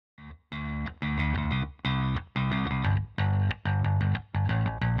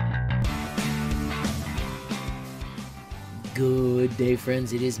Good day,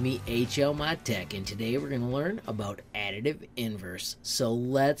 friends. It is me, HLModTech, and today we're going to learn about additive inverse. So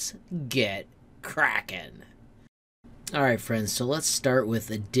let's get cracking. Alright, friends, so let's start with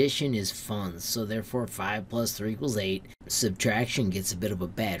addition is fun. So therefore 5 plus 3 equals 8. Subtraction gets a bit of a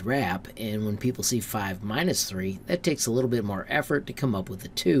bad rap, and when people see 5 minus 3, that takes a little bit more effort to come up with a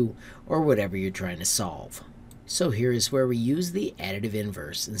 2 or whatever you're trying to solve. So here is where we use the additive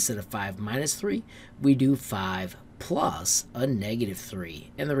inverse. Instead of 5 minus 3, we do 5 plus a negative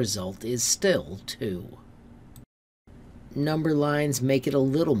 3, and the result is still 2. Number lines make it a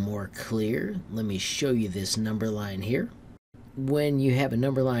little more clear. Let me show you this number line here. When you have a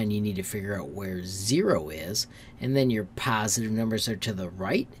number line, you need to figure out where 0 is, and then your positive numbers are to the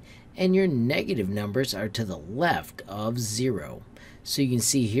right, and your negative numbers are to the left of 0. So you can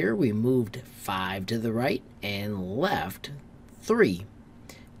see here we moved 5 to the right and left 3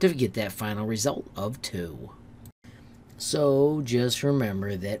 to get that final result of 2. So just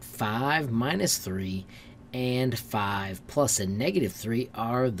remember that 5 minus 3 and 5 plus a negative 3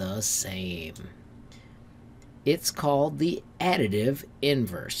 are the same. It's called the additive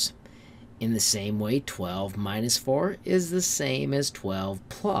inverse. In the same way, 12 minus 4 is the same as 12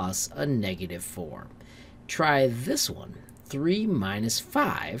 plus a negative 4. Try this one. 3 minus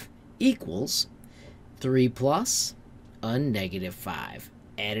 5 equals 3 plus a negative 5.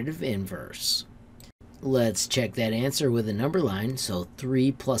 Additive inverse. Let's check that answer with a number line. So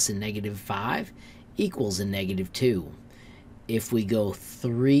 3 plus a negative 5 equals a negative 2. If we go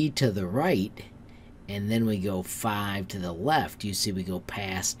 3 to the right and then we go 5 to the left, you see we go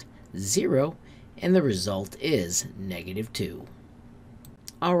past 0, and the result is negative 2.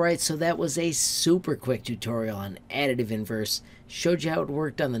 Alright, so that was a super quick tutorial on additive inverse. Showed you how it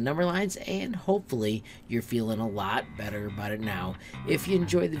worked on the number lines, and hopefully you're feeling a lot better about it now. If you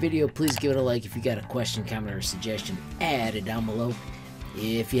enjoyed the video, please give it a like. If you got a question, comment, or suggestion, add it down below.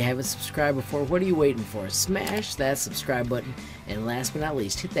 If you haven't subscribed before, what are you waiting for? Smash that subscribe button, and last but not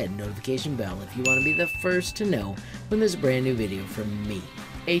least, hit that notification bell if you want to be the first to know when there's a brand new video from me,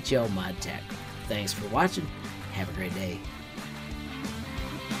 HLModTech. Thanks for watching. Have a great day.